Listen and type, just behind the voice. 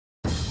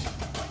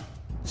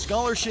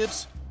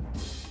scholarships,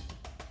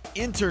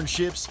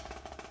 internships,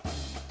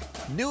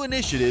 new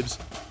initiatives,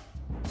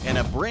 and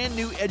a brand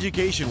new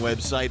education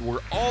website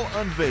were all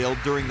unveiled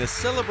during the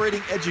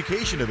Celebrating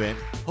Education event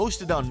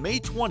hosted on May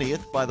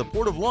 20th by the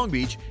Port of Long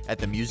Beach at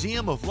the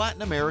Museum of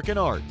Latin American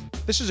Art.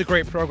 This is a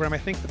great program. I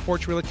think the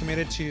Port's really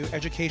committed to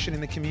education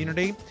in the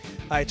community.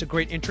 It's a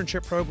great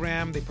internship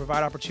program. They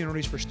provide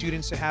opportunities for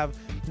students to have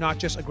not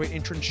just a great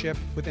internship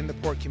within the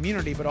Port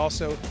community, but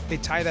also they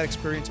tie that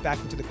experience back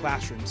into the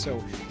classroom.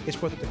 So it's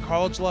both at the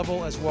college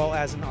level as well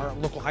as in our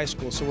local high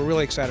school. So we're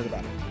really excited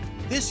about it.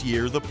 This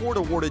year, the Port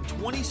awarded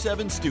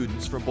 27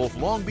 students from both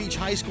Long Beach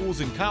high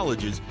schools and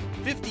colleges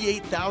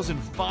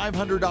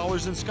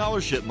 $58,500 in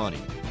scholarship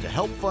money to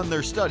help fund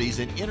their studies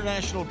in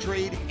international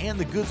trade and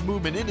the goods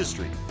movement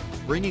industry,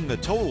 bringing the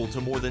total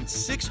to more than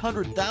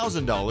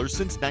 $600,000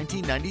 since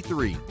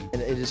 1993.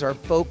 And it is our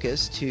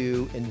focus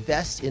to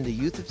invest in the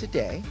youth of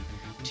today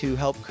to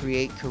help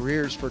create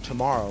careers for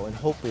tomorrow, and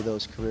hopefully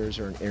those careers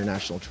are in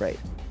international trade.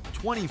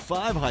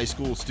 25 high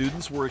school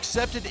students were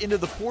accepted into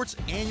the Port's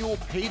annual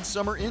paid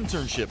summer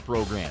internship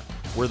program,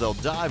 where they'll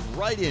dive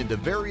right into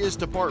various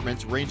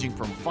departments ranging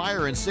from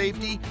fire and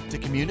safety to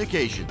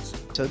communications.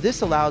 So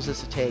this allows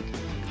us to take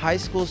high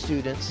school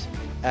students,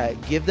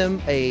 give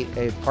them a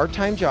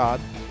part-time job,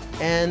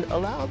 and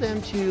allow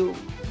them to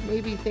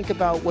maybe think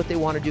about what they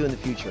want to do in the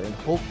future. And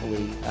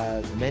hopefully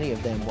many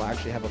of them will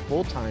actually have a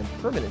full-time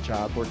permanent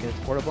job working at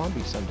the Port of Long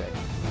Beach someday.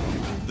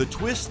 The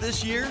twist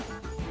this year?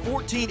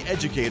 14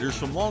 educators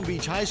from Long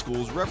Beach high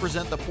schools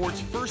represent the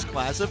Port's first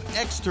class of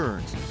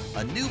externs,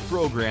 a new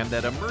program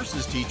that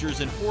immerses teachers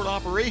in Port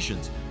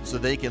operations so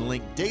they can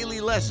link daily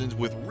lessons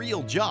with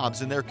real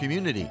jobs in their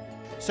community.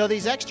 So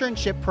these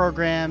externship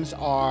programs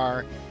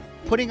are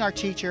putting our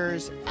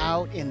teachers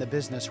out in the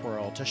business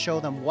world to show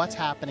them what's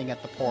happening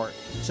at the Port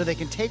so they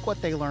can take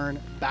what they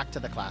learn back to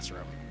the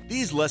classroom.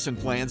 These lesson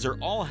plans are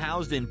all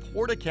housed in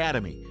Port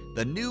Academy,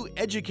 the new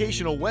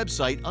educational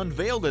website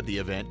unveiled at the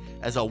event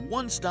as a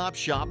one-stop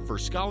shop for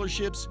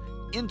scholarships,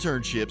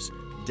 internships,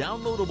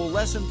 downloadable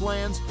lesson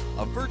plans,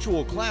 a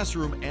virtual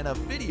classroom, and a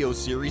video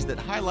series that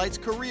highlights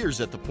careers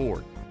at the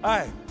Port.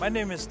 Hi, my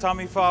name is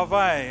Tommy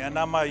Falvai, and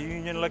I'm a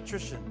union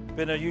electrician.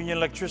 Been a union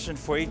electrician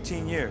for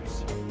 18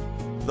 years.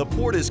 The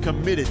Port is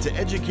committed to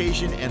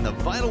education and the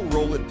vital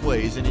role it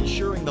plays in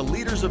ensuring the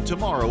leaders of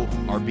tomorrow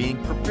are being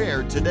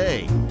prepared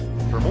today.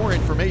 For more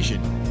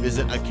information,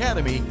 visit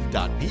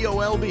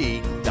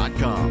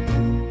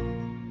academy.polb.com.